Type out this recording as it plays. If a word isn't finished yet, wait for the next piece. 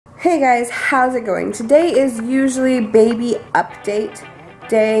Hey guys, how's it going? Today is usually baby update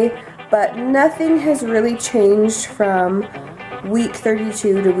day, but nothing has really changed from week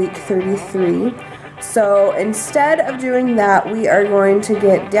 32 to week 33. So instead of doing that, we are going to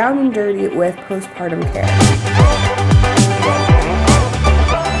get down and dirty with postpartum care.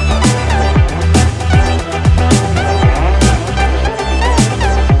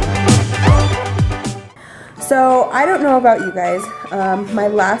 So I don't know about you guys, my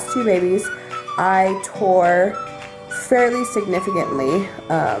last two babies I tore fairly significantly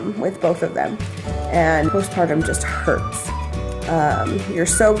with both of them, and postpartum just hurts. You're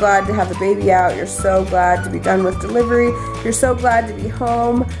so glad to have the baby out, you're so glad to be done with delivery, you're so glad to be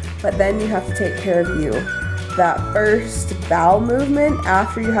home, but then you have to take care of you. That first bowel movement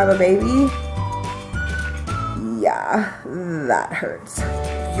after you have a baby, yeah, that hurts.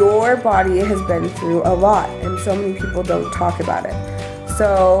 Your body has been through a lot, and so many people don't talk about it.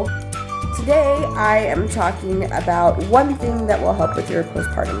 So today I am talking about one thing that will help with your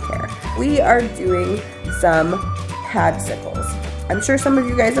postpartum care. We are doing some Padsicles. I'm sure some of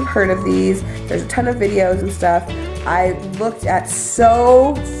you guys have heard of these. There's a ton of videos and stuff. I looked at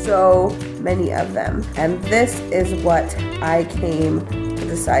so many of them, and this is what I came to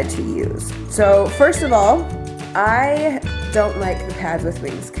decide to use. So first of all, I don't like the pads with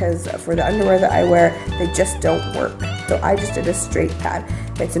wings because for the underwear that I wear, they just don't work. So I just did a straight pad.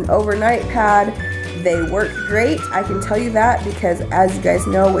 It's an overnight pad. They work great, I can tell you that, because as you guys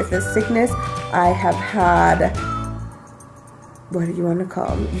know, with this sickness, I have had, what do you want to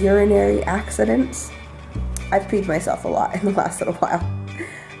call them, urinary accidents. I've peed myself a lot in the last little while.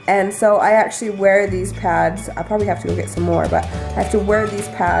 And so I actually wear these pads. I probably have to go get some more, but I have to wear these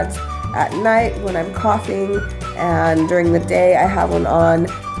pads at night when I'm coughing, and during the day I have one on.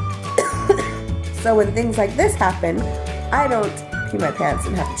 So when things like this happen, I don't pee my pants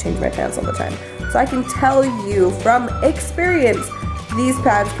and have to change my pants all the time. So I can tell you from experience, these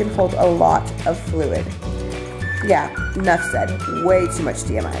pads can hold a lot of fluid. Yeah, enough said. Way too much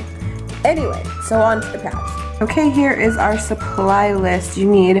TMI. Anyway, so on to the pads. Okay, here is our supply list. You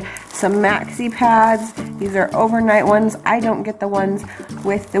need some maxi pads. These are overnight ones. I don't get the ones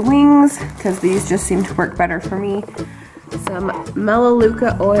with the wings because these just seem to work better for me. Some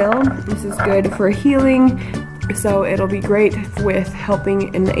melaleuca oil. This is good for healing, so it'll be great with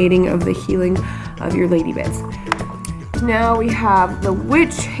helping in the aiding of the healing of your lady bits. Now we have the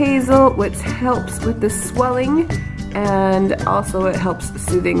witch hazel, which helps with the swelling, and also it helps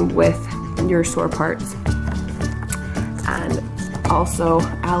soothing with your sore parts, and also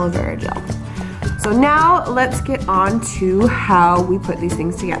aloe vera gel. So now let's get on to how we put these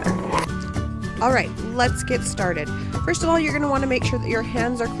things together. Alright, let's get started. First of all, you're going to want to make sure that your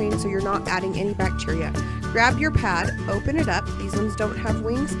hands are clean so you're not adding any bacteria. Grab your pad, open it up. These ones don't have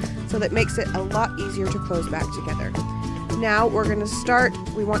wings, so that makes it a lot easier to close back together. Now we're going to start.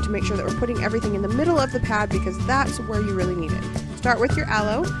 We want to make sure that we're putting everything in the middle of the pad because that's where you really need it. Start with your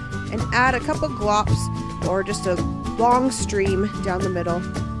aloe and add a couple glops or just a long stream down the middle,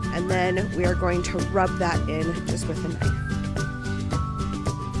 and then we are going to rub that in just with a knife.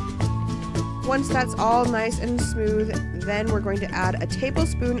 Once that's all nice and smooth, then we're going to add a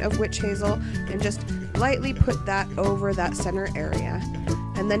tablespoon of witch hazel and just lightly put that over that center area.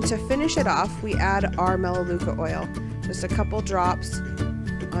 And then to finish it off, we add our melaleuca oil, just a couple drops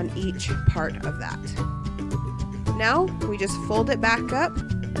on each part of that. Now we just fold it back up,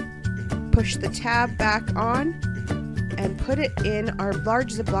 push the tab back on, and put it in our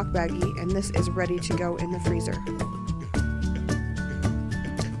large Ziploc baggie, and this is ready to go in the freezer.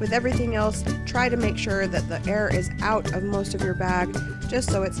 With everything else, try to make sure that the air is out of most of your bag,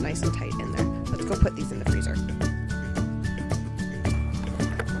 just so it's nice and tight in there. Let's go put these in the freezer.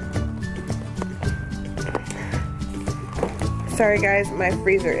 Sorry guys, my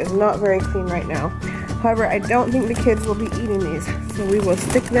freezer is not very clean right now. However, I don't think the kids will be eating these, so we will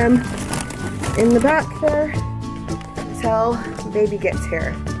stick them in the back there until baby gets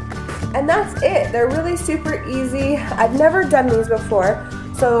here. And that's it. They're really super easy. I've never done these before,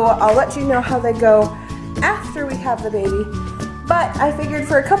 so I'll let you know how they go after we have the baby. But I figured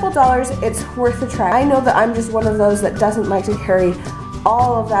for a couple dollars, it's worth a try. I know that I'm just one of those that doesn't like to carry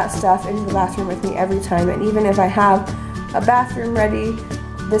all of that stuff into the bathroom with me every time, and even if I have a bathroom ready,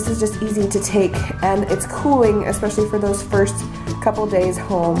 this is just easy to take, and it's cooling, especially for those first couple days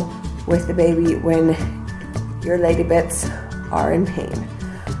home with the baby when your lady bits are in pain.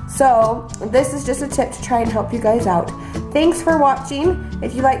 So this is just a tip to try and help you guys out. Thanks for watching.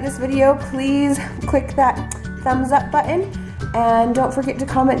 If you like this video, please click that thumbs up button, and don't forget to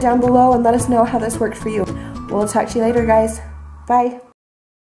comment down below and let us know how this worked for you. We'll talk to you later, guys. Bye.